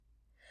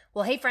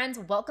Well, hey friends,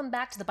 welcome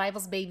back to the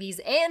Bible's Babies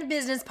and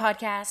Business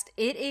Podcast.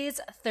 It is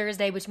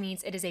Thursday, which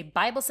means it is a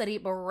Bible study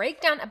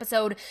breakdown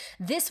episode.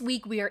 This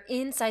week we are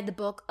inside the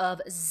book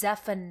of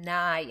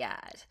Zephaniah.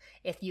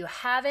 If you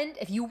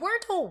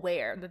weren't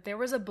aware that there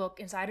was a book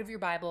inside of your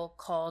Bible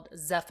called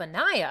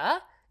Zephaniah,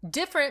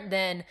 different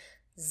than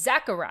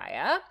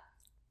Zechariah,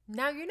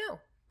 now you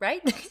know,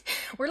 right?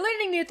 We're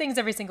learning new things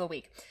every single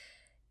week.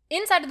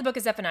 Inside of the book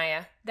of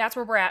Zephaniah, that's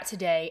where we're at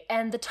today.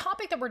 And the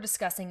topic that we're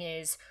discussing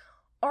is,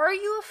 are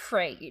you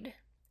afraid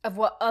of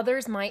what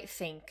others might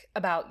think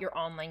about your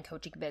online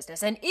coaching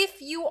business? And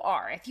if you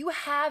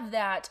have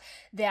that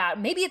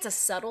maybe it's a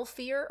subtle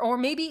fear, or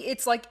maybe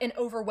it's like an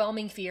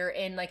overwhelming fear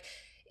and like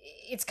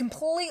it's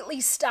completely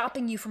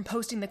stopping you from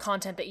posting the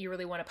content that you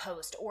really want to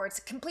post, or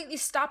it's completely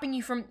stopping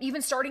you from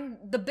even starting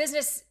the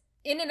business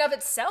in and of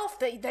itself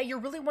that you're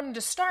really wanting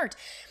to start.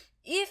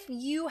 If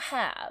you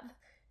have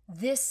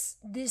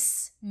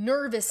this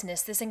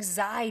nervousness, this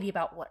anxiety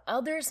about what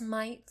others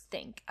might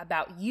think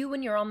about you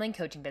and your online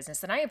coaching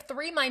business, then I have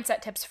 3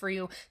 mindset tips for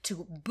you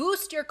to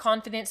boost your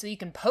confidence so you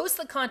can post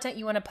the content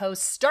you want to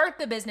post, start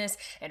the business,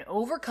 and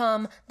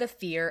overcome the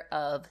fear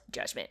of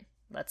judgment.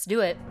 Let's do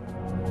it.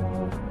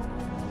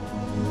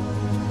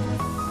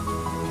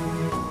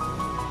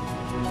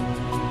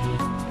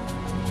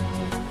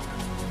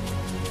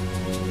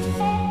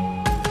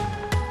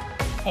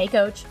 Hey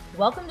coach,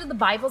 welcome to the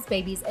Bible's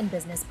Babies and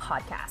Business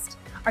Podcast.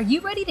 Are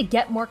you ready to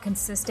get more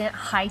consistent,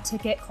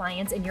 high-ticket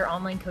clients in your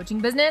online coaching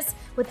business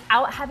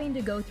without having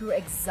to go through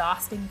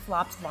exhausting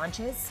flopped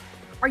launches?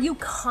 Are you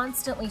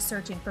constantly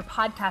searching for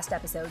podcast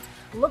episodes,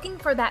 looking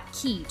for that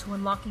key to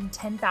unlocking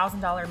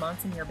 $10,000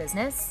 months in your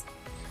business?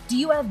 Do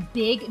you have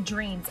big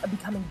dreams of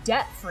becoming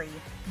debt-free,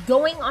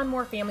 going on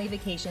more family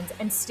vacations,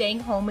 and staying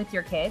home with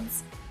your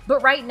kids?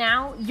 But right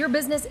now, your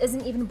business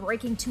isn't even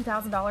breaking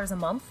 $2,000 a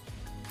month?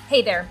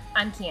 Hey there,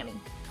 I'm Cammie.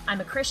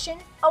 I'm a Christian,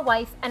 a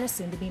wife, and a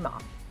soon-to-be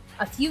mom.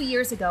 A few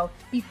years ago,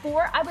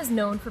 before I was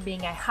known for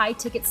being a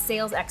high-ticket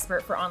sales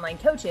expert for online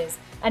coaches,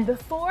 and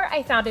before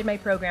I founded my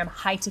program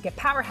High Ticket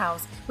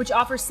Powerhouse, which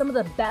offers some of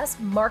the best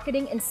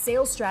marketing and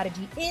sales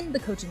strategy in the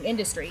coaching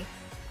industry,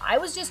 I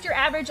was just your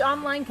average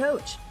online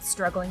coach,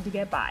 struggling to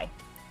get by.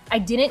 I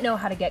didn't know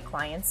how to get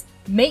clients,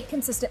 make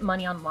consistent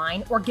money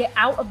online, or get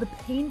out of the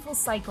painful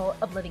cycle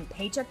of living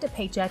paycheck to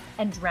paycheck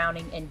and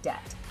drowning in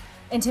debt.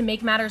 And to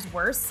make matters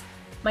worse,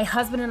 my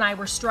husband and I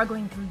were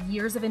struggling through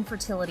years of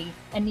infertility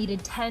and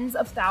needed tens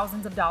of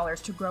thousands of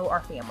dollars to grow our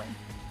family.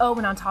 Oh,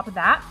 and on top of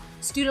that,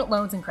 student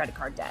loans and credit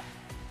card debt.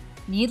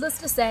 Needless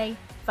to say,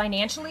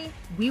 financially,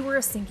 we were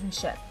a sinking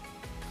ship.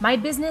 My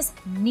business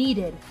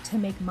needed to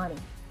make money.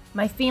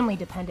 My family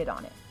depended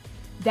on it.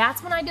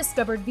 That's when I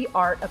discovered the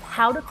art of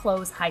how to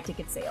close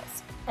high-ticket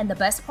sales. And the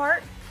best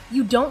part?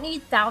 You don't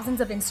need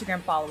thousands of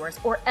Instagram followers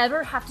or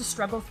ever have to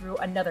struggle through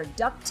another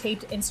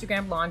duct-taped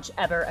Instagram launch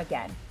ever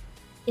again.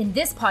 In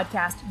this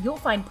podcast, you'll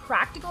find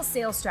practical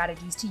sales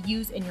strategies to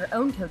use in your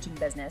own coaching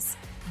business,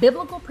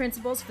 biblical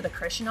principles for the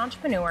Christian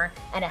entrepreneur,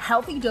 and a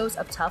healthy dose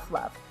of tough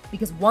love.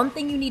 Because one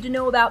thing you need to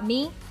know about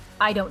me,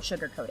 I don't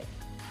sugarcoat it.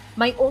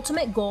 My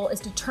ultimate goal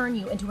is to turn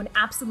you into an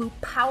absolute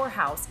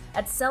powerhouse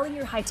at selling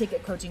your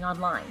high-ticket coaching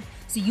online,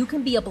 so you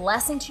can be a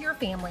blessing to your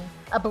family,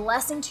 a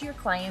blessing to your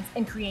clients,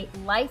 and create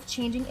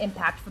life-changing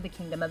impact for the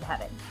kingdom of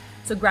heaven.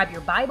 So grab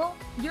your Bible,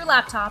 your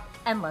laptop,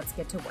 and let's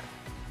get to work.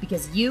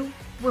 Because you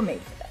were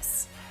made for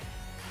this.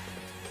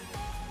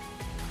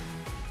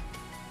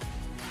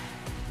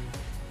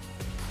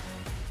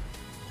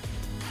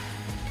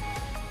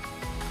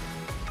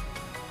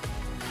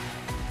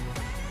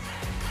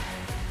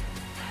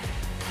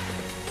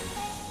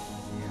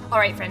 All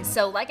right, friends,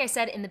 so like I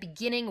said in the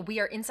beginning, we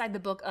are inside the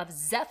book of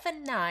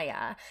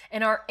Zephaniah,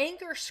 and our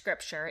anchor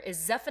scripture is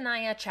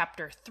Zephaniah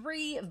chapter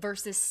 3,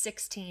 verses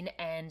 16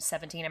 and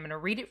 17. I'm going to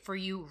read it for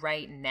you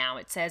right now.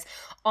 It says,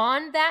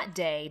 "On that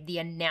day, the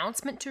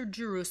announcement to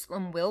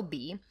Jerusalem will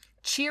be,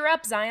 'Cheer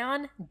up,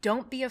 Zion,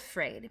 don't be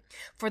afraid,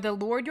 for the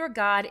Lord your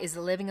God is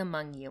living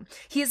among you.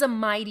 He is a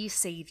mighty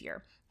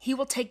Savior. He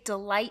will take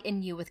delight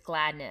in you with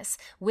gladness.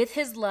 With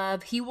his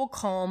love, he will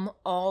calm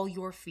all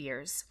your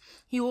fears.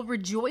 He will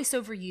rejoice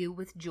over you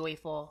with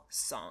joyful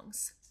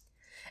songs."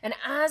 And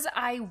as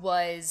I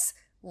was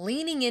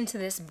leaning into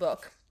this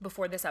book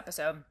before this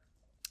episode,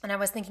 and I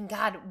was thinking,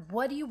 God,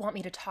 what do you want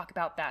me to talk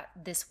about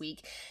this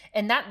week?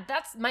 And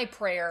that's my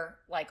prayer,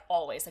 like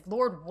always. Like,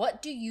 Lord,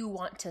 what do you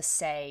want to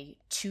say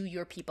to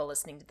your people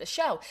listening to the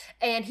show?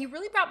 And he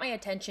really brought my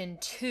attention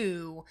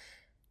to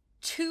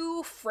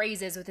 2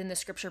 phrases within the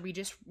scripture we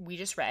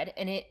just read,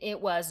 and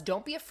it was,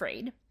 "Don't be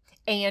afraid,"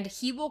 and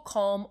 "He will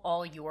calm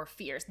all your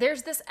fears."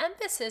 There's this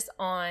emphasis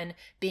on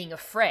being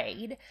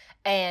afraid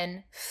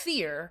and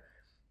fear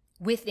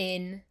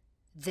within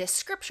this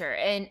scripture.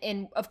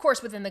 And of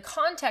course, within the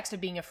context of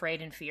being afraid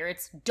and fear,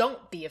 it's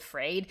don't be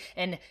afraid,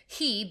 and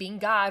he, being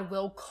God,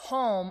 will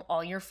calm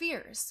all your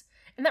fears.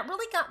 And that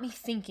really got me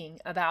thinking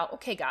about,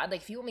 okay, God,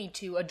 like if you want me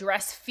to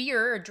address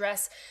fear,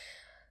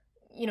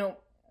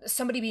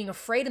 somebody being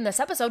afraid in this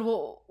episode,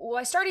 well,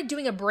 I started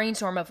doing a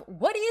brainstorm of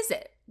what is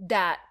it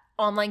that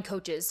online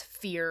coaches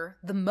fear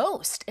the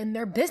most in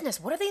their business?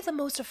 What are they the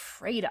most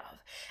afraid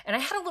of? And I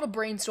had a little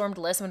brainstormed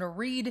list. I'm going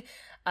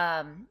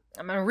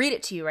to read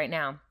it to you right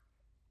now.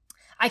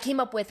 I came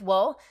up with,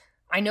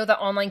 I know that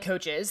online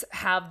coaches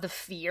have the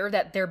fear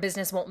that their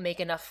business won't make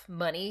enough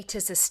money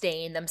to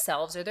sustain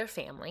themselves or their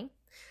family.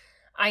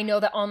 I know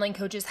that online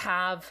coaches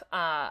have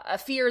a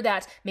fear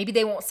that maybe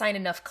they won't sign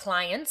enough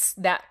clients.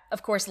 That,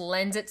 of course,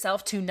 lends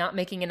itself to not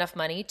making enough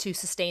money to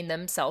sustain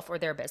themselves or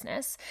their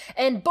business.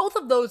 And both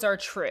of those are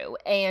true.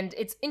 And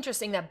it's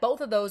interesting that both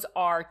of those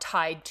are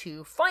tied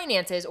to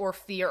finances or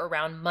fear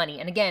around money.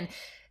 And again,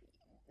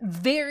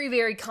 very,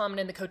 very common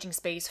in the coaching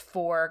space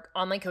for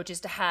online coaches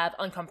to have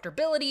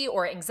uncomfortability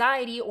or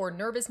anxiety or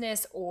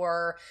nervousness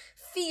or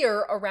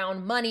fear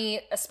around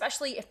money,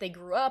 especially if they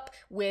grew up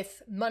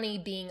with money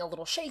being a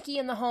little shaky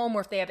in the home,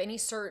 or if they have any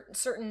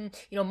certain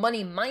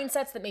money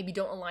mindsets that maybe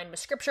don't align with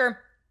scripture.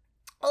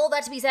 All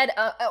that to be said,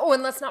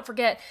 and let's not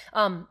forget,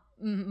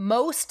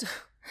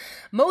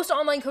 most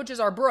online coaches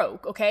are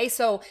broke, okay?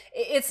 So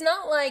it's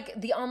not like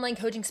the online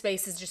coaching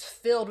space is just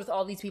filled with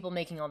all these people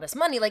making all this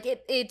money. Like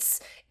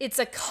it's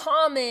a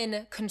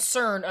common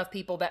concern of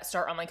people that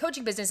start online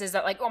coaching businesses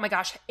that oh my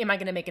gosh, am I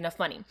going to make enough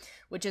money?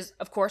 Which is,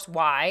 of course,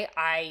 why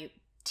I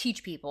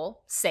teach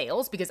people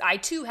sales, because I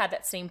too had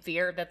that same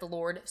fear that the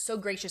Lord so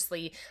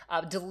graciously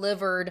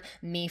delivered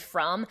me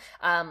from.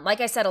 Like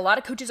I said, a lot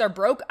of coaches are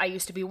broke. I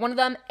used to be one of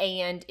them.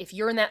 And if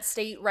you're in that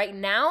state right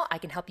now, I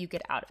can help you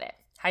get out of it.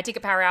 High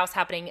Ticket Powerhouse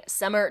happening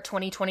summer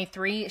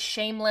 2023,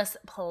 shameless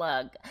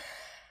plug.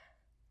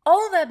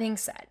 All of that being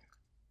said,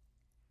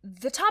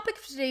 the topic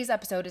of today's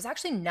episode is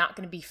actually not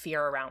going to be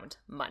fear around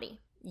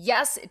money.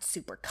 Yes, it's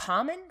super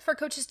common for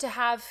coaches to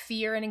have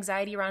fear and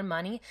anxiety around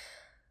money,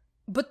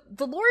 but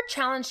the Lord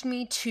challenged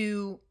me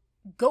to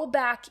go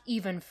back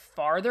even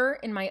farther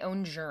in my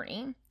own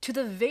journey to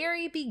the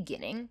very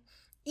beginning,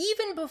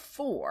 even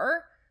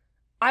before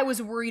I was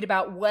worried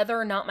about whether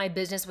or not my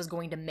business was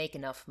going to make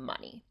enough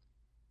money.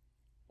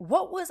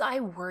 What was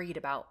I worried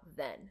about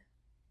then?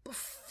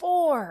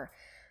 Before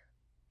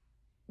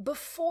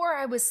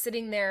I was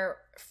sitting there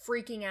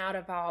freaking out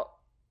about,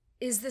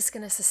 is this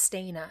going to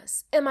sustain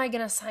us? Am I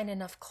going to sign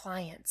enough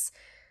clients?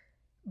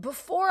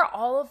 Before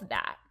all of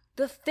that,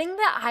 the thing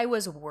that I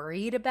was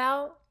worried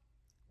about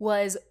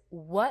was,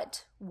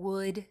 what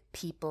would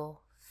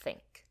people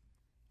think?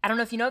 I don't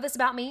know if you know this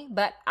about me,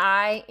 but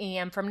I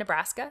am from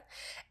Nebraska,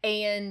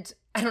 and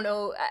I don't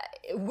know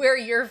where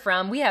you're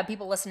from. We have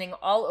people listening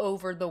all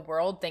over the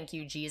world. Thank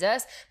you,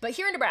 Jesus. But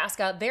here in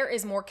Nebraska, there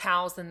is more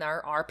cows than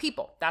there are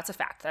people. That's a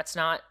fact. That's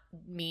not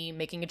me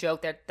making a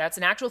joke. That's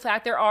an actual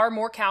fact. There are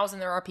more cows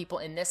than there are people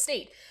in this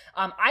state.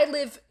 I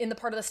live in the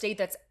part of the state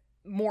that's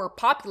more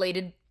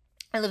populated.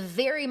 I live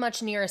very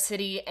much near a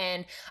city,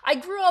 and I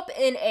grew up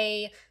in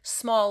a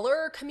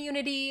smaller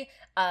community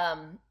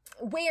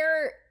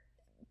where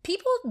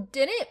people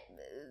didn't,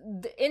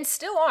 and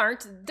still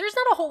aren't, there's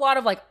not a whole lot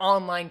of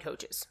online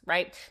coaches,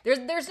 right?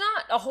 There's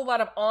not a whole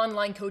lot of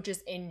online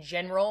coaches in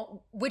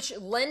general, which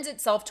lends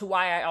itself to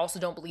why I also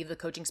don't believe the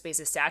coaching space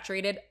is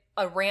saturated.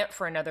 A rant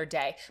for another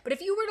day. But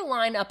if you were to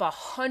line up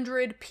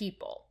 100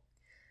 people,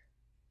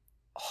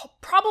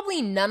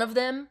 probably none of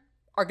them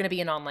are going to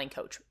be an online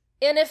coach.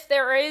 And if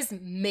there is,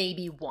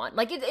 maybe one.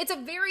 It's a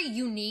very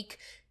unique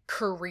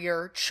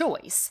career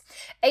choice.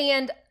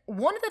 And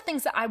one of the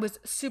things that I was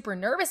super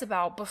nervous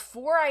about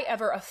before I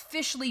ever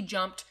officially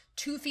jumped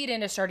 2 feet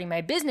into starting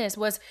my business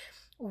was,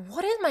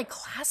 what is my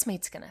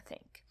classmates going to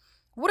think?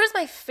 What is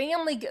my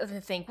family going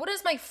to think? What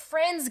is my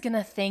friends going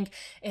to think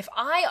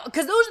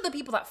because those are the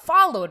people that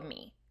followed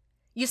me.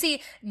 You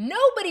see,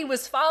 nobody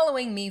was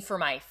following me for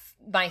my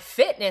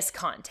fitness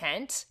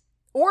content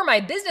or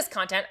my business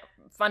content.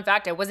 Fun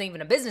fact, I wasn't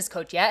even a business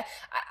coach yet.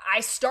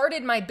 I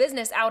started my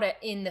business out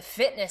in the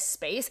fitness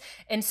space.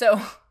 And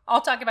so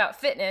I'll talk about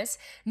fitness.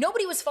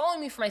 Nobody was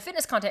following me for my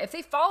fitness content. If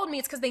they followed me,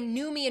 it's because they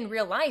knew me in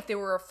real life. They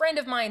were a friend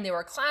of mine. They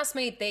were a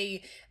classmate.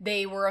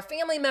 They were a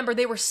family member.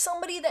 They were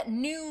somebody that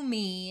knew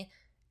me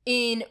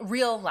in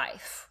real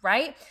life,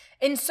 right?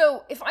 And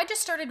so if I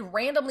just started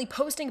randomly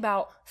posting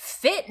about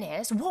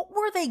fitness, what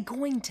were they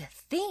going to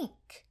think?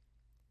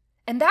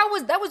 And that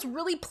was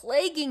really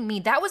plaguing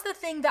me. That was the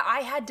thing that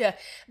I had to,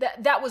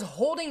 that was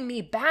holding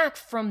me back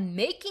from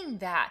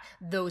making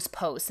those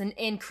posts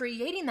and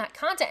creating that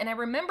content. And I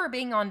remember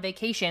being on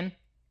vacation,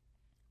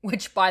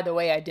 which, by the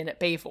way, I didn't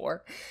pay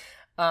for.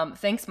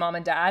 Thanks, Mom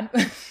and Dad,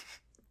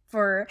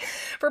 for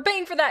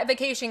paying for that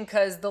vacation,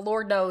 because the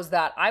Lord knows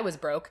that I was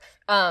broke.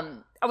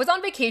 I was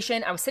on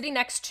vacation. I was sitting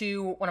next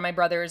to one of my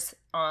brothers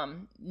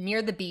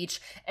near the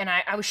beach, and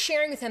I was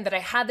sharing with him that I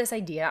had this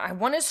idea. I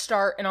wanted to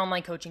start an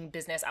online coaching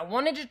business. I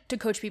wanted to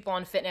coach people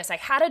on fitness. I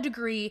had a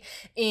degree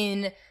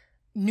in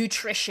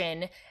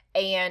nutrition,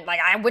 and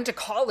I went to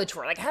college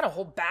for it. I had a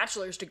whole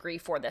bachelor's degree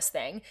for this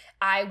thing.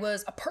 I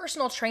was a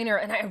personal trainer,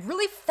 and I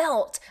really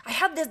felt I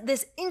had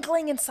this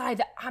inkling inside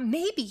that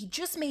maybe,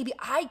 just maybe,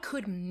 I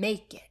could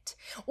make it,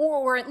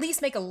 or at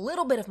least make a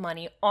little bit of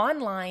money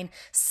online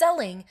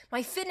selling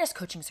my fitness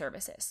coaching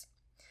services.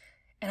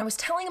 And I was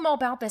telling him all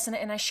about this,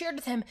 and I shared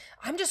with him,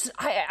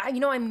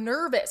 I'm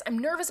nervous. I'm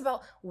nervous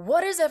about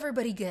what is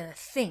everybody gonna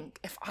think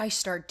if I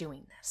start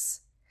doing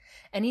this.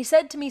 And he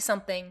said to me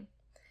something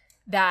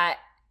that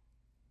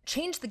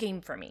changed the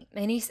game for me.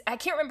 And I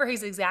can't remember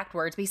his exact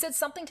words, but he said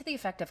something to the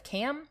effect of,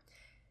 Cam,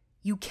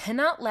 you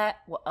cannot let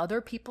what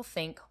other people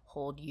think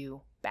hold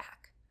you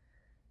back.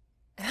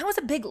 And that was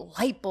a big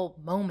light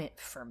bulb moment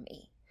for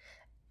me.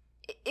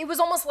 It was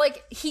almost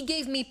like he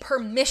gave me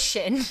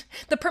permission,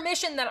 the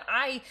permission that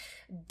I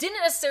didn't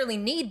necessarily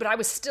need, but I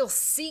was still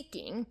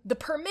seeking, the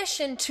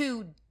permission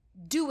to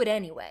do it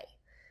anyway.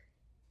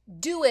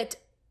 Do it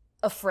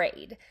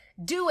afraid.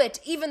 Do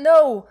it even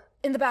though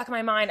in the back of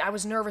my mind I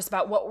was nervous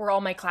about what were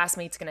all my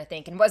classmates going to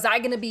think, and was I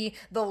going to be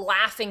the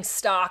laughing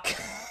stock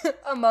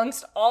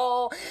amongst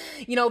all,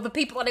 the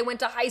people that I went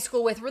to high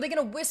school with? Were they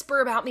going to whisper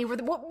about me?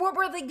 What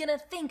were they going to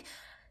think?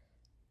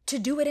 To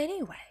do it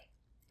anyway.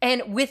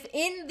 And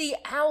within the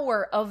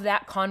hour of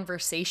that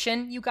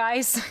conversation, you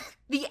guys,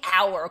 the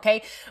hour,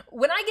 okay?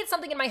 When I get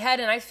something in my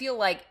head and I feel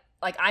like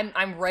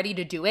I'm ready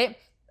to do it,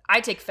 I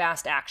take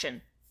fast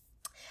action.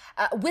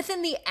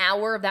 Within the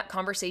hour of that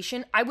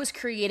conversation, I was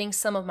creating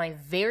some of my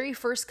very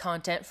first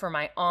content for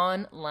my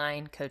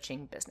online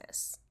coaching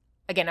business.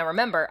 Again, now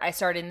remember, I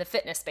started in the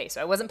fitness space,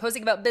 so I wasn't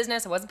posting about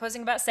business, I wasn't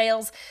posting about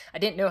sales. I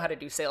didn't know how to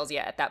do sales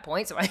yet at that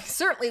point, so I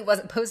certainly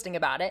wasn't posting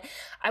about it.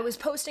 I was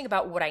posting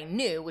about what I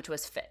knew, which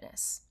was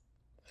fitness.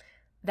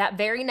 That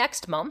very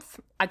next month,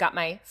 I got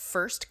my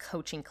first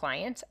coaching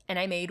client, and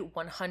I made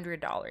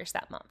 $100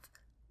 that month.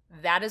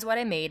 That is what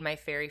I made my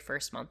very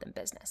first month in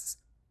business.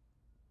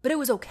 But it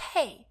was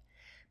okay,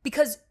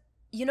 because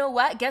you know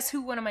what? Guess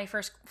who one of my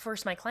first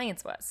my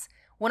clients was?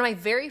 One of my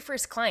very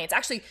first clients,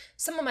 actually,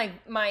 some of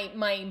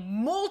my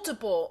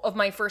multiple of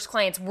my first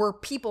clients were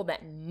people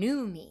that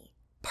knew me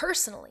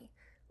personally.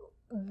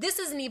 This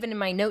isn't even in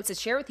my notes to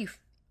share with you,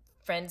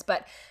 friends,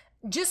 but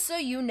just so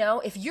you know,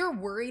 if you're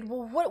worried,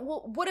 well,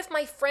 what if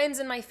my friends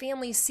and my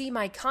family see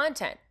my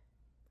content?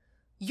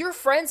 Your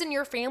friends and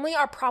your family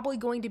are probably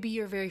going to be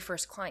your very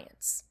first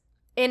clients.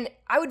 And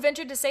I would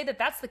venture to say that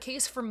that's the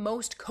case for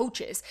most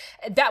coaches.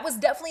 That was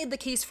definitely the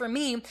case for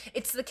me.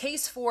 It's the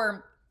case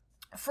for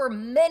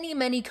many,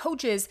 many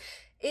coaches.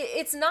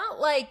 It's not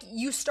like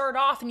you start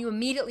off and you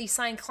immediately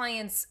sign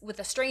clients with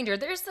a stranger.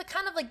 There's the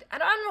kind of I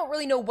don't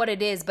really know what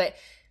it is, but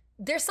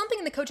there's something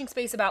in the coaching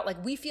space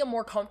about we feel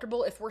more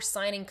comfortable if we're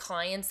signing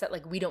clients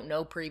that we don't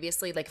know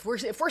previously.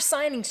 If we're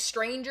signing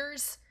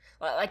strangers,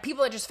 like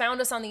people that just found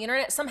us on the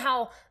internet,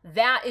 somehow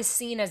that is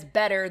seen as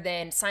better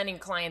than signing a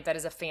client that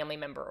is a family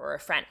member or a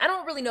friend. I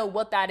don't really know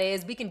what that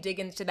is. We can dig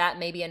into that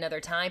maybe another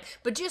time,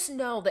 but just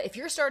know that if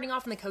you're starting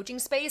off in the coaching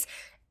space,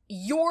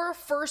 your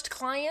first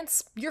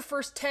clients, your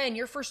first 10,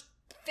 your first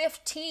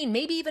 15,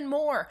 maybe even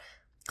more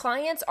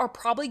clients are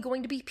probably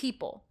going to be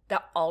people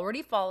that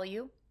already follow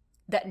you,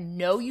 that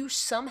know you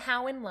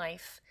somehow in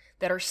life,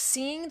 that are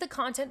seeing the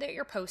content that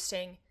you're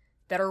posting,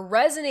 that are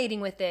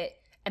resonating with it.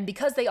 And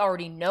because they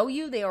already know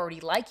you, they already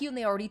like you, and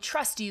they already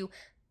trust you,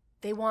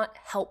 they want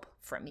help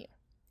from you.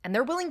 And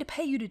they're willing to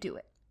pay you to do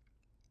it.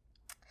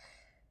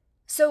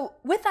 So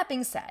with that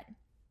being said,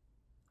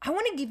 I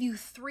want to give you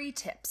 3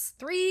 tips,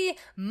 3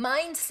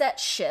 mindset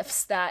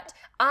shifts that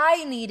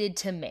I needed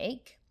to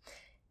make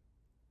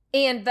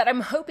and that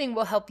I'm hoping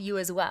will help you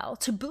as well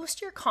to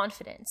boost your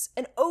confidence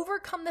and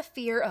overcome the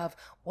fear of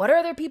what are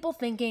other people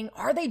thinking?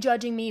 Are they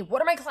judging me?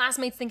 What are my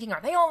classmates thinking?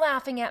 Are they all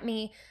laughing at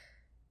me?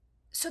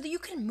 So that you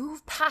can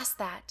move past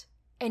that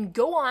and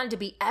go on to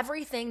be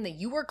everything that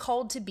you were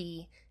called to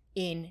be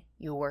in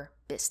your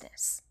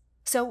business.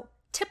 So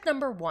tip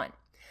number 1.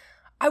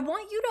 I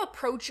want you to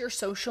approach your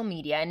social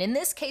media, and in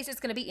this case, it's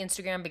going to be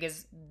Instagram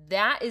because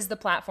that is the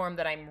platform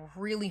that I'm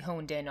really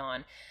honed in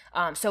on.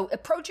 So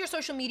approach your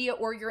social media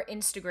or your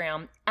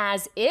Instagram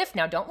as if,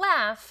 now don't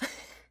laugh,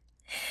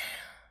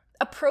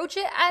 approach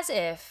it as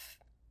if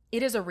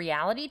it is a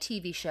reality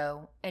TV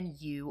show and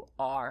you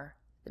are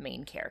the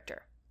main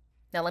character.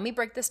 Now, let me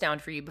break this down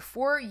for you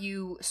before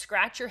you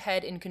scratch your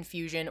head in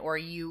confusion or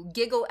you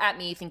giggle at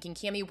me thinking,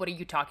 Cami, what are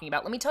you talking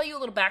about? Let me tell you a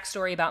little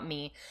backstory about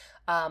me.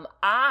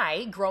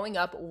 I, growing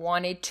up,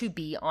 wanted to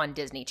be on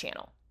Disney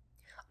Channel.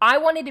 I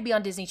wanted to be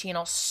on Disney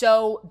Channel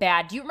so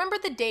bad. Do you remember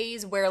the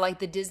days where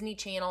the Disney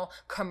Channel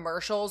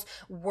commercials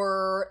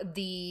were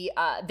they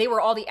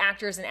were all the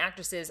actors and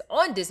actresses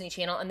on Disney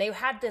Channel, and they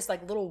had this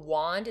little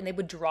wand and they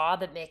would draw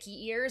the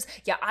Mickey ears?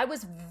 Yeah, I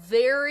was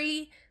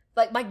very...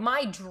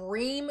 my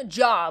dream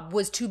job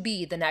was to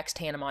be the next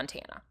Hannah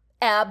Montana.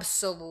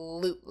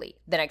 Absolutely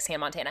the next Hannah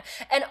Montana.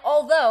 And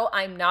although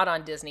I'm not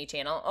on Disney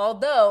Channel,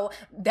 although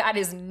that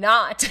is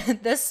not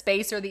the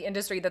space or the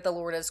industry that the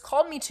Lord has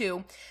called me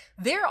to,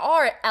 there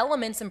are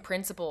elements and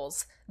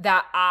principles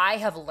that I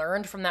have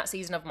learned from that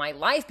season of my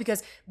life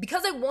because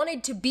I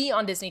wanted to be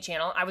on Disney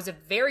Channel. I was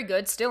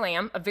still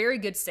am, a very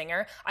good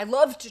singer. I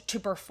loved to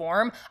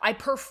perform. I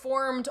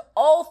performed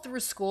all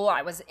through school.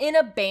 I was in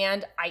a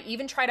band. I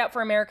even tried out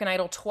for American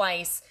Idol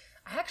twice.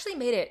 I actually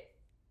made it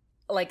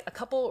a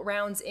couple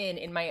rounds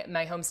in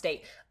my home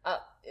state.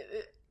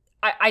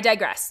 I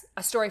digress.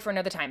 A story for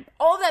another time.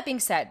 All that being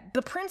said,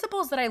 the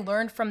principles that I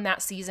learned from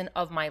that season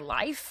of my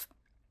life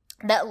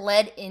that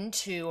led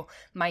into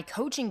my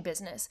coaching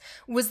business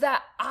was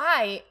that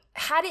I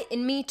had it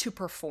in me to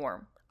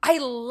perform. I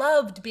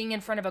loved being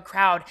in front of a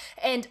crowd.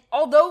 And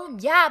although,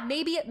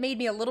 maybe it made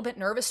me a little bit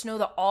nervous to know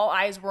that all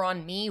eyes were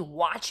on me,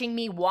 watching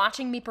me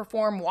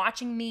perform,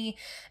 watching me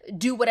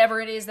do whatever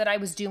it is that I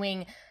was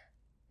doing,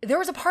 there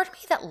was a part of me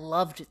that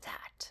loved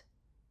that.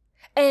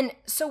 And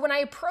so when I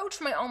approached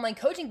my online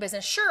coaching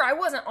business, sure, I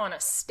wasn't on a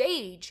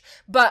stage,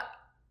 but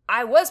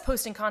I was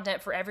posting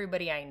content for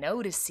everybody I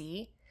know to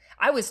see.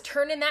 I was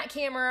turning that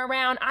camera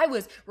around. I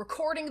was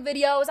recording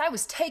videos. I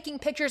was taking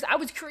pictures. I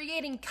was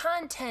creating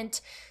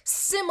content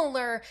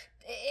similar.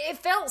 It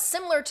felt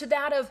similar to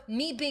that of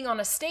me being on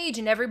a stage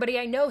and everybody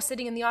I know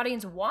sitting in the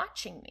audience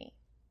watching me.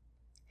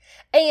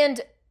 And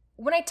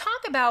when I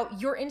talk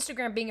about your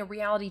Instagram being a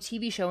reality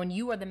TV show and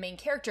you are the main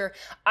character,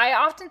 I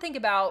often think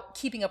about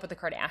Keeping Up with the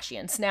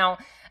Kardashians. Now,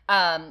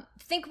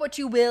 think what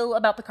you will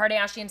about the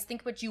Kardashians.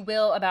 Think what you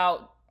will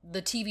about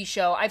the TV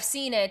show. I've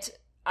seen it.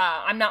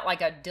 I'm not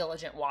like a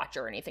diligent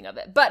watcher or anything of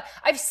it, but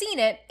I've seen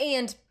it,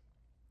 and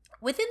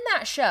within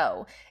that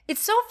show,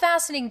 it's so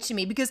fascinating to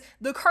me because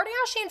the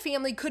Kardashian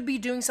family could be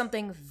doing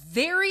something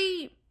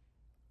very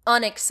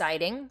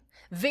unexciting,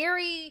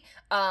 very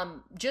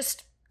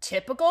just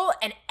typical,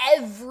 and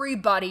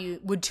everybody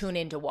would tune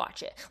in to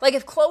watch it. Like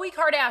if Khloe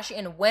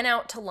Kardashian went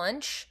out to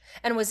lunch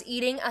and was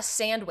eating a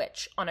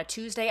sandwich on a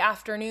Tuesday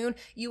afternoon,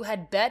 you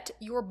had bet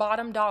your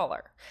bottom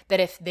dollar that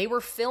if they were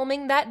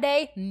filming that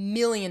day,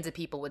 millions of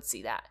people would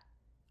see that.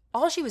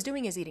 All she was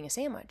doing is eating a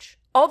sandwich.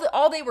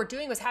 All they were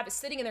doing was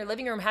sitting in their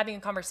living room having a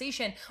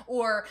conversation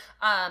or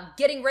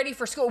getting ready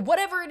for school,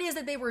 whatever it is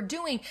that they were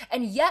doing.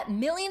 And yet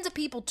millions of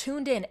people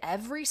tuned in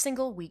every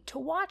single week to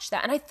watch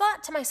that. And I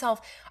thought to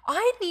myself,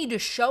 I need to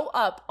show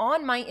up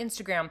on my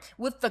Instagram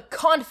with the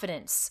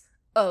confidence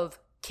of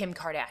Kim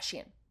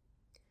Kardashian.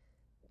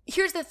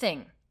 Here's the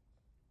thing.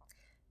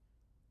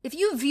 If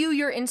you view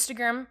your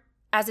Instagram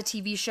as a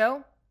TV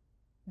show,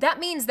 that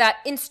means that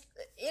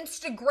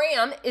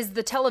Instagram is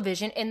the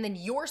television and then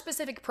your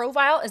specific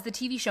profile is the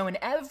TV show. And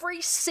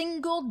every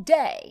single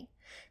day,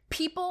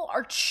 people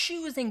are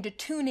choosing to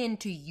tune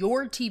into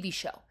your TV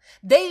show.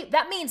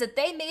 That means that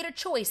they made a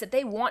choice that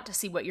they want to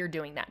see what you're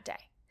doing that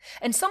day.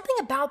 And something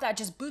about that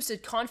just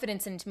boosted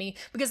confidence into me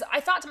because I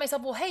thought to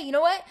myself, well, hey, you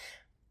know what?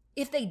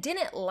 If they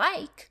didn't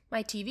like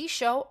my TV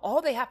show,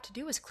 all they have to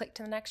do is click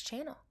to the next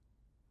channel.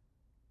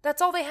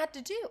 That's all they had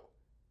to do.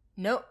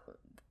 No.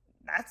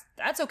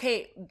 That's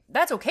okay.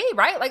 That's okay,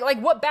 right?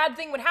 Like what bad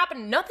thing would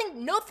happen?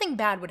 Nothing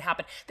bad would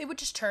happen. They would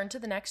just turn to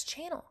the next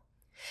channel.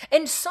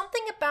 And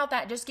something about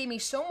that just gave me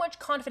so much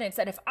confidence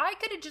that if I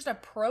could just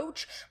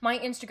approach my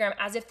Instagram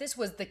as if this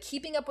was the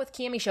Keeping Up with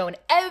Cami show and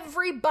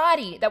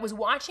everybody that was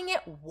watching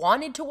it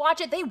wanted to watch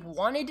it, they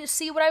wanted to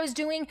see what I was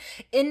doing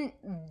in,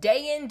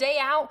 day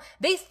out.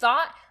 They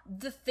thought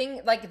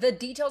the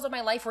details of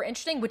my life were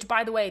interesting, which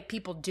by the way,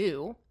 people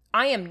do.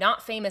 I am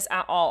not famous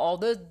at all,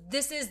 although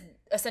this is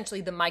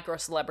essentially the micro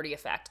celebrity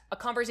effect, a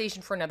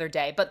conversation for another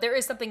day. But there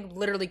is something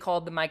literally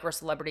called the micro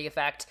celebrity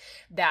effect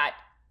that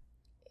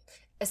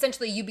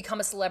essentially you become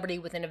a celebrity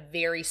within a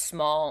very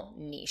small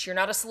niche. You're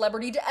not a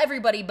celebrity to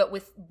everybody, but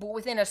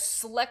within a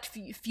select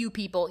few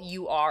people,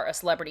 you are a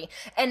celebrity.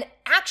 And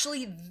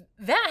actually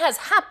that has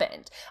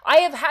happened. I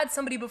have had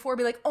somebody before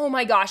be like, oh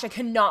my gosh, I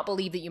cannot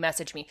believe that you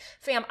messaged me.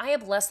 Fam, I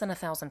have less than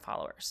 1,000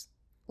 followers.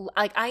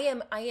 Like I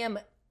am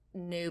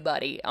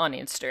nobody on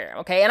Instagram,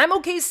 okay? And I'm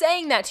okay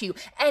saying that to you.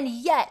 And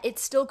yet it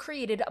still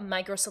created a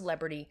micro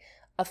celebrity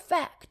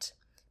effect.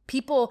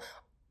 People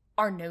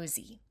are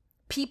nosy.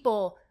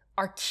 People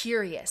are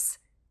curious.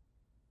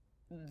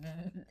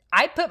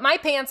 I put my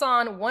pants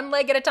on one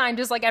leg at a time,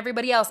 just like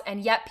everybody else.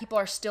 And yet people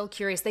are still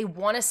curious. They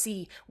want to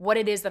see what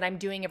it is that I'm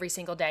doing every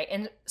single day.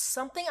 And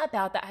something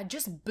about that had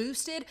just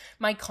boosted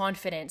my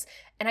confidence.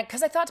 And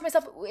because I thought to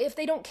myself, if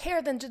they don't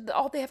care, then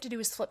all they have to do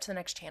is flip to the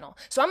next channel.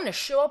 So I'm going to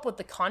show up with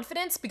the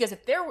confidence because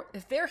if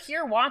they're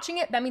here watching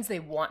it, that means they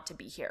want to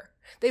be here.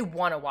 They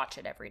want to watch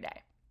it every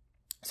day.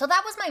 So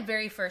that was my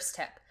very first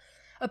tip.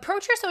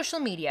 Approach your social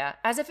media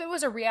as if it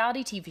was a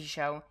reality TV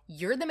show.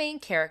 You're the main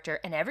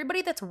character, and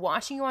everybody that's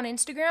watching you on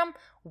Instagram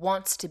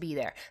wants to be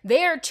there.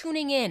 They are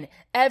tuning in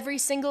every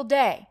single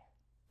day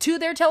to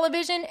their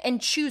television and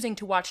choosing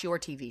to watch your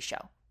TV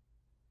show.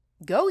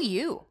 Go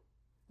you.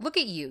 Look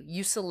at you,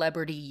 you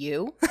celebrity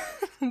you.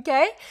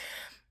 Okay?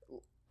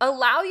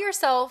 Allow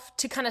yourself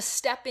to kind of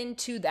step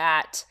into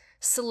that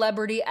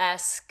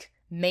celebrity-esque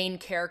main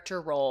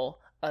character role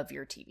of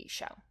your TV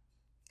show.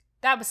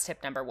 That was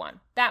tip number 1.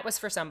 That was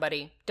for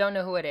somebody. Don't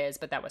know who it is,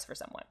 but that was for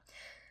someone.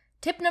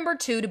 Tip number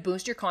 2 to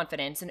boost your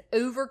confidence and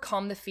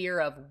overcome the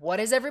fear of what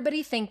is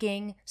everybody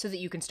thinking so that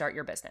you can start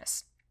your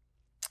business.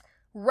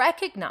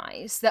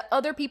 Recognize that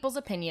other people's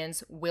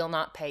opinions will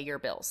not pay your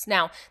bills.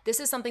 Now, this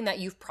is something that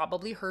you've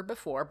probably heard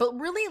before, but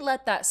really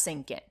let that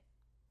sink in.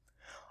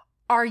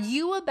 Are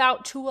you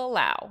about to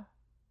allow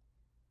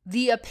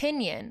the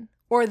opinion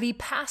or the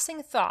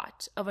passing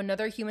thought of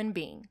another human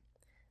being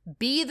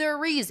be the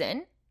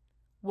reason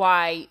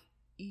why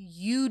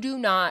you do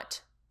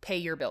not pay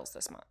your bills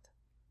this month?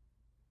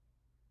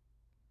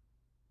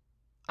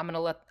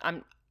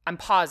 I'm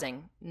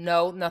pausing.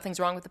 No, nothing's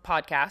wrong with the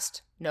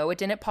podcast. No, it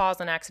didn't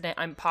pause on accident.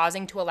 I'm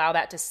pausing to allow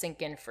that to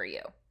sink in for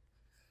you.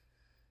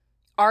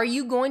 Are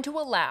you going to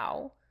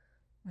allow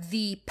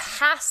the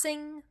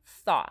passing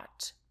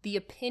thought, the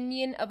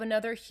opinion of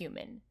another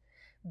human,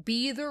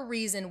 be the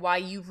reason why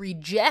you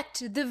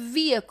reject the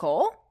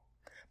vehicle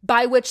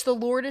by which the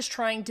Lord is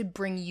trying to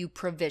bring you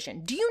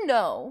provision? Do you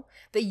know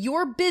that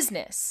your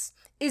business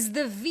is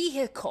the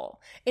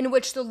vehicle in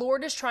which the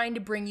Lord is trying to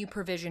bring you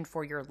provision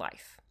for your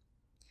life?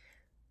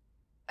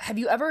 Have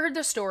you ever heard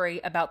the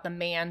story about the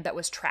man that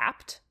was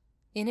trapped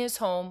in his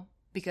home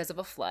because of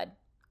a flood?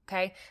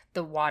 Okay,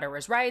 the water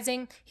was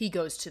rising. He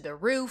goes to the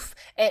roof.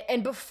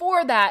 And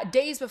before that,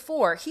 days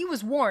before, he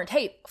was warned,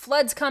 hey,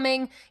 flood's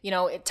coming,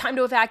 time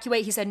to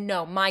evacuate. He said,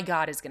 no, my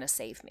God is going to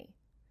save me.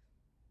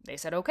 They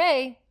said,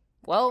 okay,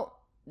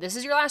 well, this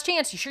is your last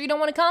chance. You sure you don't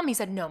want to come? He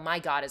said, no, my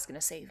God is going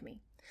to save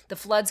me. The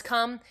floods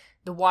come.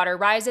 The water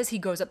rises. He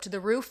goes up to the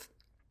roof.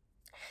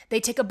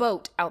 They take a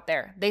boat out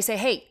there. They say,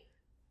 hey,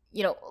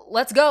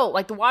 let's go.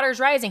 Like, the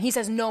water's rising. He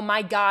says, no,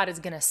 my God is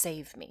going to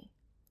save me.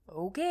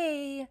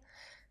 Okay.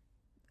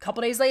 A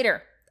couple days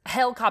later, a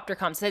helicopter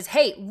comes, says,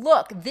 hey,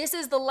 look, this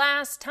is the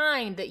last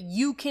time that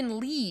you can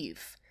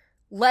leave.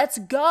 Let's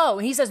go.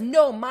 And he says,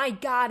 no, my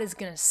God is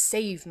going to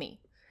save me.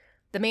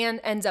 The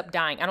man ends up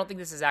dying. I don't think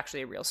this is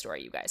actually a real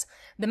story, you guys.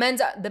 The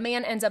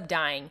man ends up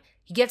dying.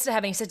 He gets to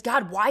heaven. He says,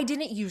 God, why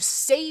didn't you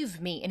save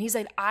me? And he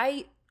said,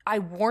 I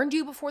warned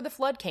you before the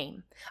flood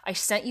came. I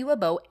sent you a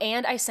boat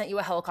and I sent you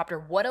a helicopter.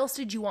 What else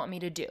did you want me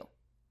to do?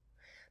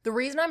 The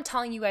reason I'm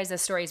telling you guys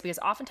this story is because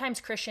oftentimes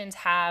Christians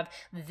have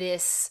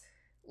this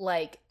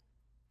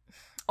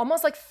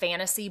almost like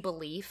fantasy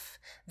belief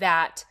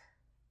that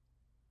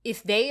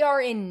if they are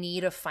in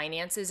need of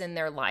finances in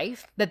their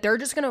life, that they're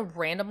just going to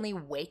randomly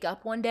wake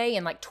up one day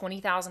and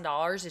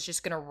 $20,000 is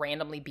just going to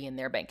randomly be in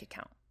their bank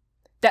account.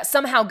 That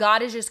somehow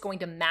God is just going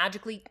to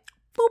magically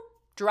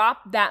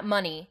drop that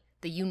money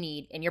that you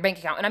need in your bank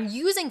account. And I'm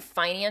using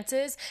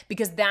finances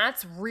because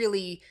that's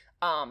really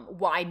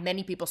why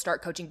many people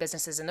start coaching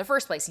businesses in the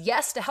first place.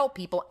 Yes, to help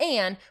people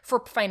and for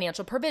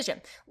financial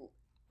provision.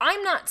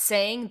 I'm not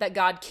saying that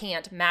God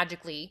can't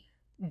magically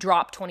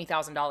drop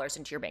 $20,000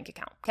 into your bank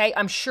account. Okay.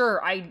 I'm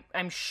sure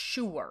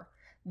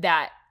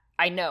that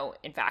I know,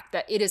 in fact,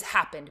 that it has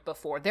happened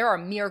before. There are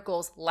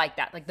miracles like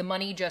that. Like the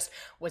money just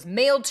was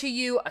mailed to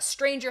you. A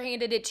stranger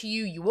handed it to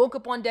you. You woke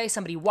up one day,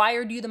 somebody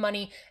wired you the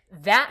money.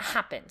 That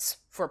happens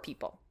for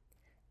people.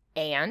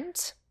 And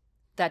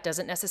that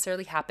doesn't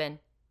necessarily happen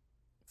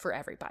for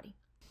everybody.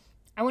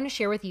 I want to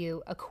share with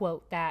you a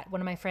quote that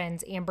one of my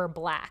friends, Amber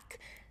Black,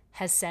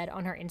 has said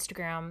on her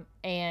Instagram,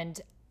 and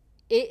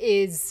it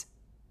is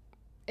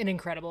an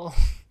incredible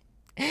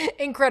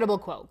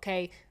quote,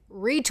 okay?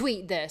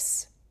 Retweet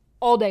this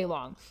all day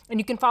long. And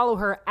you can follow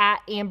her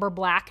at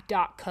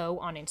amberblack.co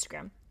on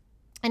Instagram.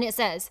 And it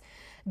says,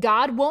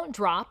 God won't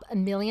drop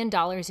 $1 million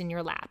in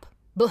your lap,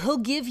 but he'll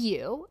give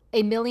you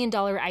 $1 million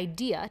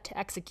idea to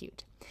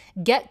execute.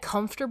 Get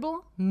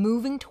comfortable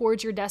moving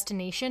towards your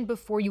destination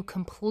before you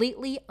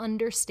completely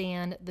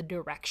understand the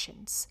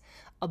directions.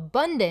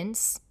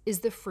 Abundance is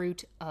the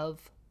fruit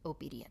of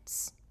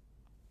obedience.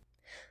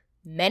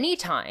 Many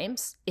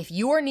times, if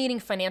you are needing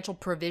financial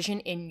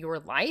provision in your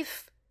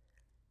life,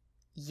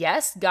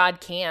 yes,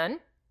 God can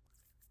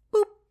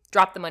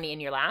drop the money in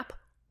your lap.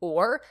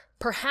 Or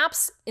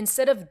perhaps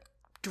instead of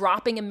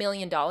dropping $1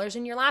 million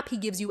in your lap, he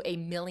gives you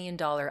 $1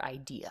 million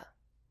idea.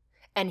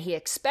 And he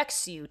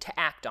expects you to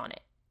act on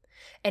it.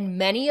 And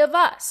many of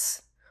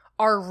us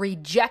are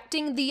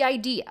rejecting the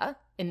idea.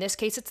 In this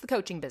case, it's the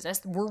coaching business.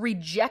 We're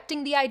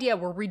rejecting the idea.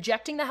 We're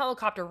rejecting the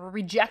helicopter. We're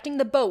rejecting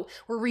the boat.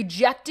 We're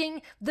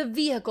rejecting the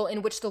vehicle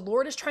in which the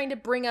Lord is trying to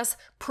bring us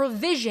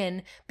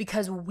provision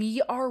because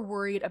we are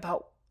worried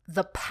about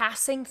the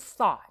passing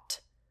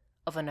thought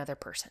of another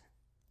person,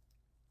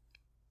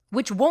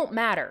 which won't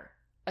matter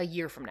a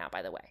year from now,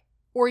 by the way,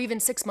 or even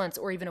 6 months,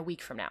 or even a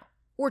week from now,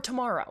 or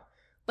tomorrow.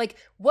 Like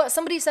what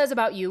somebody says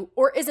about you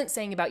or isn't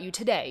saying about you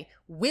today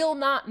will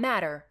not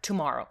matter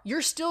tomorrow.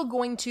 You're still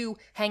going to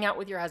hang out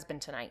with your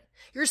husband tonight.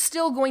 You're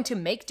still going to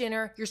make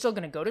dinner. You're still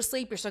going to go to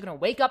sleep. You're still going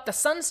to wake up. The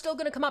sun's still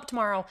going to come up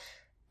tomorrow.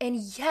 And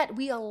yet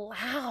we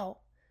allow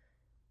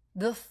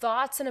the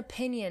thoughts and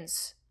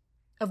opinions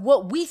of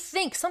what we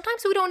think.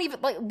 Sometimes we don't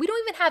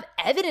even have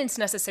evidence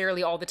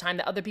necessarily all the time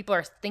that other people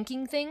are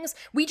thinking things.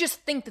 We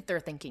just think that they're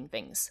thinking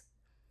things.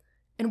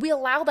 And we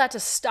allow that to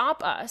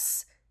stop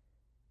us.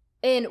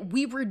 And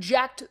we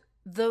reject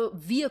the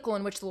vehicle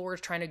in which the Lord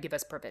is trying to give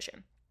us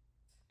provision.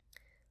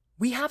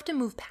 We have to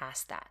move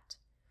past that.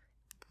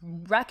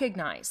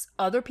 Recognize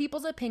other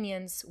people's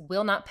opinions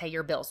will not pay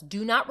your bills.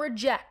 Do not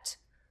reject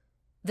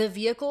the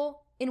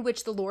vehicle in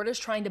which the Lord is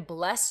trying to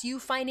bless you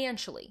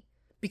financially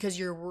because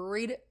you're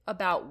worried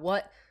about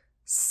what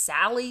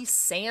Sally,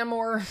 Sam,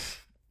 or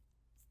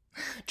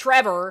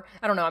Trevor,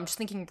 I don't know, I'm just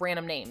thinking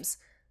random names,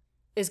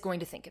 is going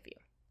to think of you.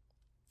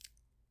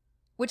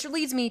 Which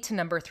leads me to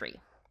number 3.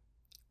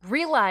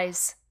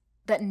 realize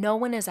that no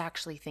one is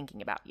actually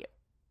thinking about you.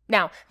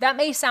 Now, that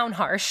may sound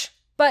harsh,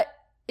 but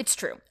it's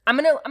true. I'm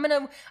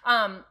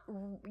gonna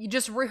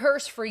just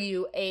rehearse for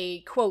you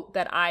a quote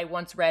that I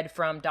once read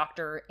from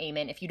Dr.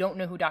 Amen. If you don't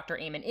know who Dr.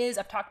 Amen is,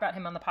 I've talked about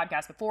him on the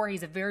podcast before.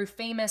 He's a very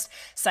famous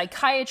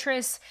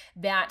psychiatrist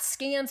that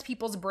scans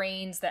people's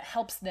brains, that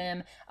helps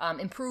them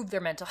improve their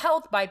mental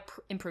health by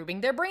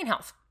improving their brain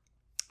health.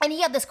 And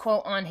he had this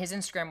quote on his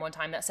Instagram one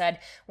time that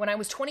said, "When I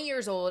was 20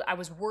 years old, I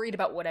was worried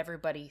about what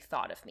everybody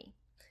thought of me.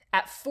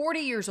 At 40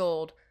 years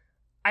old,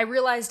 I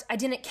realized I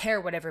didn't care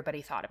what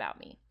everybody thought about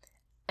me.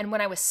 And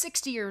when I was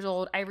 60 years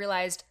old, I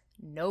realized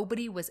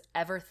nobody was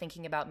ever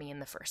thinking about me in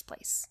the first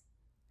place."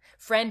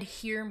 Friend,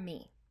 hear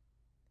me.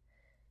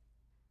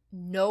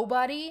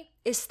 Nobody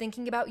is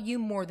thinking about you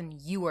more than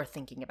you are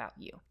thinking about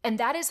you. And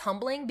that is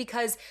humbling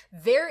because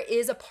there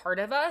is a part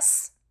of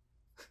us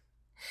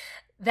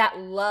that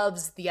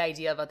loves the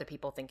idea of other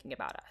people thinking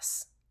about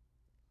us.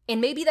 And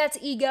maybe that's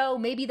ego,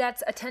 maybe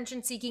that's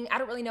attention seeking. I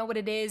don't really know what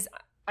it is.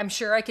 I'm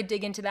sure I could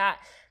dig into that.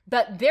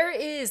 But there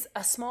is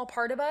a small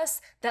part of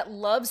us that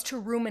loves to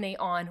ruminate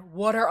on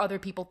what are other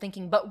people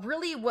thinking. But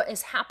really what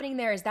is happening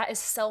there is that is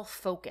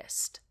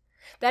self-focused.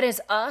 That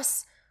is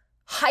us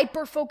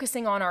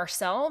hyper-focusing on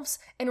ourselves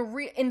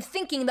and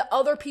thinking that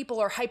other people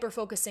are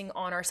hyper-focusing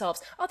on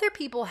ourselves. Other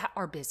people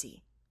are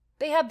busy.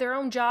 They have their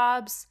own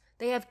jobs.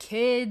 They have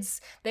kids.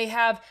 They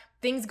have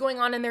things going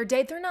on in their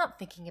day. They're not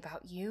thinking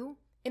about you.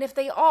 And if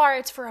they are,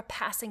 it's for a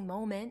passing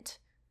moment.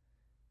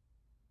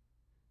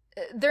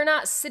 They're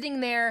not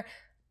sitting there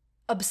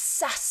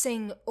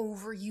obsessing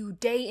over you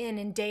day in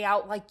and day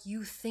out like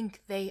you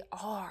think they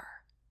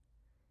are.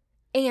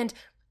 And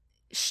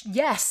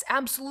yes,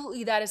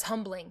 absolutely, that is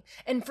humbling.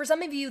 And for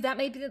some of you, that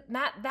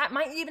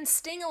might even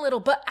sting a little,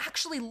 but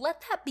actually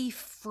let that be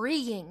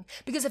freeing.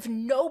 Because if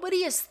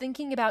nobody is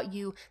thinking about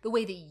you the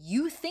way that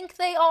you think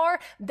they are,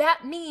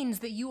 that means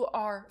that you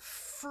are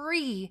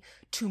free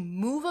to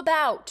move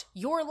about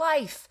your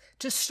life,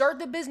 to start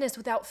the business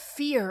without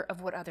fear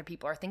of what other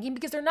people are thinking,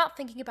 because they're not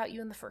thinking about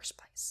you in the first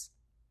place.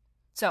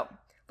 So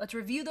let's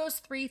review those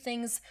 3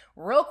 things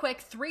real quick.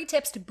 3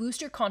 tips to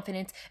boost your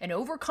confidence and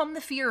overcome the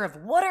fear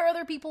of what are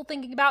other people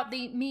thinking about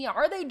me?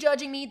 Are they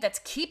judging me? That's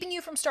keeping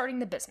you from starting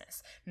the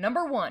business.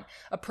 Number 1,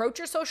 approach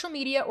your social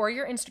media or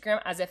your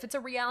Instagram as if it's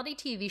a reality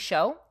TV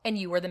show and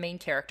you are the main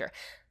character.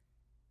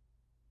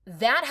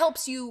 That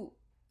helps you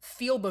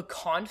feel the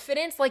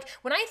confidence. Like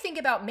when I think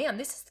about, man,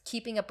 this is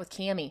Keeping Up with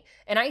Cami,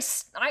 and I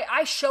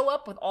show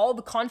up with all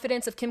the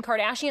confidence of Kim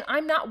Kardashian,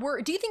 I'm not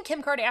worried. Do you think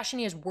Kim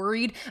Kardashian is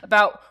worried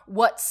about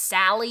what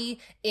Sally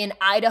in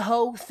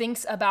Idaho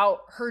thinks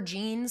about her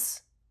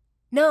jeans?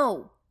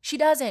 No, she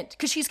doesn't,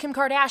 because she's Kim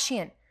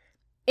Kardashian.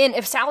 And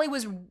if Sally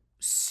was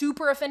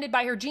super offended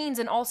by her jeans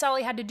and all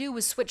Sally had to do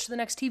was switch to the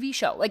next TV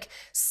show, like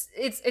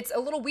it's a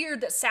little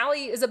weird that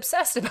Sally is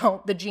obsessed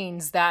about the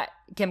jeans that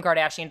Kim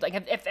Kardashian, like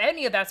if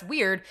any of that's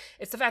weird,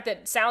 it's the fact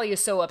that Sally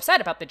is so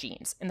upset about the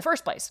jeans in the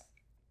first place.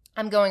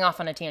 I'm going off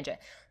on a tangent,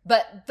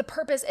 but the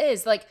purpose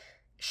is like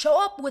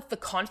show up with the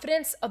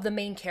confidence of the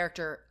main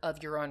character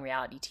of your own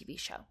reality TV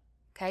show.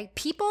 Okay,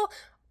 people,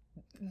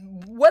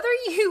 whether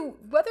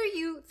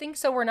you think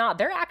so or not,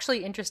 they're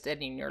actually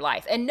interested in your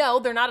life. And no,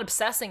 they're not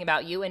obsessing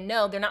about you. And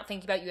no, they're not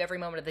thinking about you every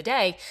moment of the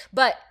day.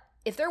 But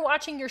if they're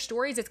watching your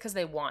stories, it's because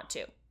they want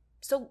to.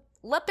 So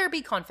let there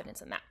be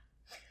confidence in that.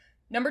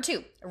 Number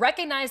 2,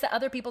 recognize that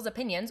other people's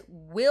opinions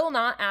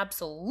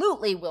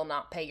absolutely will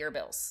not pay your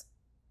bills.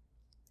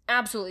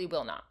 Absolutely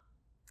will not.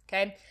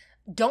 Okay?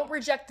 Don't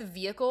reject the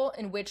vehicle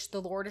in which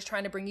the Lord is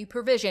trying to bring you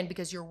provision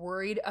because you're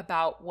worried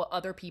about what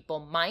other people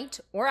might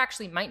or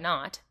actually might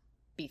not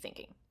be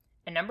thinking.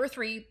 And number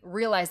 3,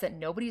 realize that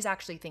nobody's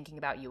actually thinking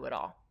about you at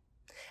all.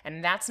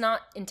 And that's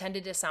not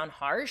intended to sound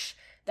harsh.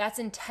 That's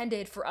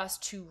intended for us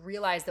to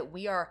realize that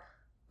we are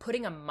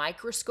putting a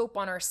microscope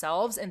on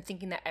ourselves and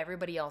thinking that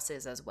everybody else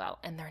is as well.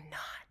 And they're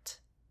not.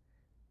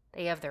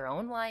 They have their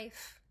own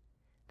life,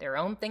 their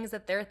own things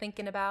that they're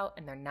thinking about,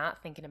 and they're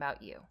not thinking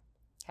about you.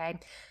 Okay?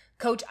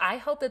 Coach, I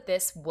hope that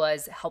this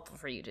was helpful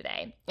for you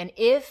today. And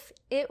if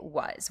it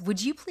was,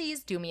 would you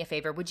please do me a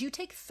favor? Would you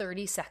take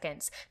 30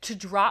 seconds to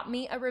drop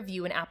me a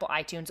review in Apple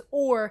iTunes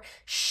or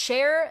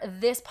share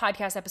this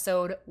podcast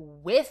episode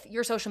with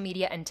your social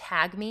media and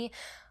tag me?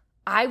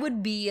 I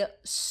would be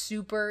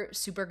super,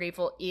 super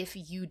grateful if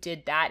you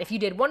did that. If you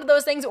did one of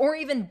those things or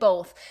even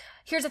both.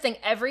 Here's the thing.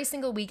 Every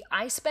single week,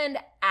 I spend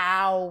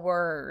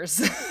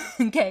hours,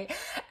 okay?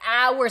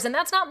 Hours. And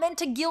that's not meant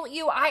to guilt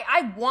you.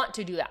 I want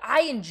to do that.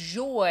 I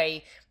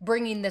enjoy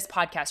bringing this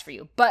podcast for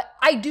you. But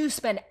I do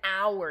spend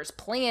hours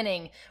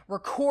planning,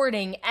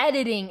 recording,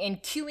 editing,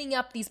 and queuing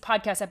up these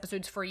podcast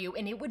episodes for you.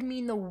 And it would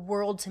mean the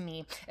world to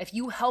me if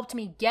you helped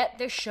me get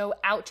this show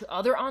out to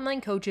other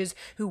online coaches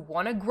who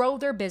want to grow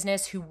their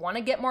business, who want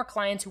to get more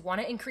clients, who want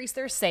to increase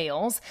their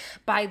sales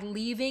by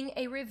leaving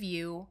a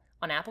review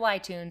on Apple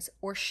iTunes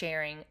or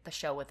sharing the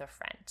show with a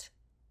friend.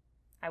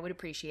 I would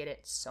appreciate it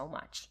so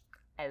much.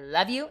 I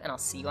love you, and I'll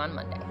see you on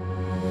Monday.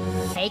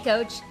 Hey,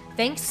 Coach.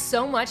 Thanks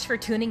so much for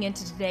tuning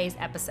into today's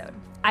episode.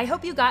 I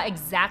hope you got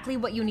exactly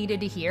what you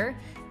needed to hear.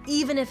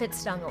 even if it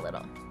stung a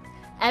little.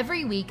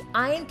 Every week,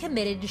 I am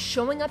committed to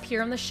showing up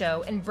here on the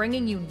show and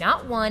bringing you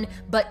not one,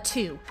 but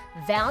two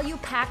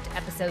value-packed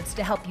episodes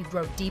to help you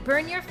grow deeper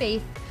in your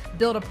faith,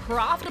 build a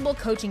profitable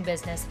coaching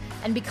business,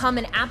 and become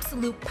an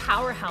absolute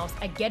powerhouse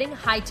at getting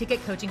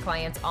high-ticket coaching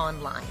clients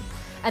online.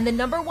 And the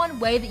number one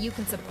way that you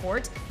can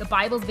support the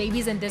Bibles,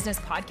 Babies, and Business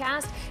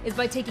podcast is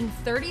by taking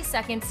 30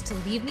 seconds to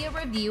leave me a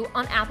review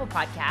on Apple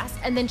Podcasts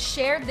and then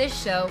share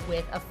this show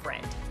with a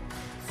friend.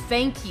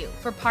 Thank you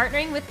for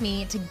partnering with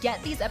me to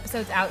get these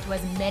episodes out to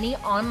as many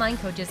online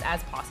coaches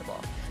as possible,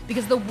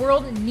 because the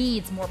world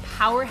needs more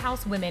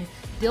powerhouse women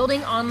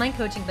building online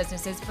coaching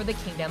businesses for the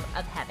kingdom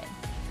of heaven.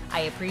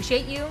 I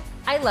appreciate you,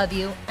 I love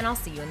you, and I'll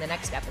see you in the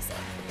next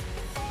episode.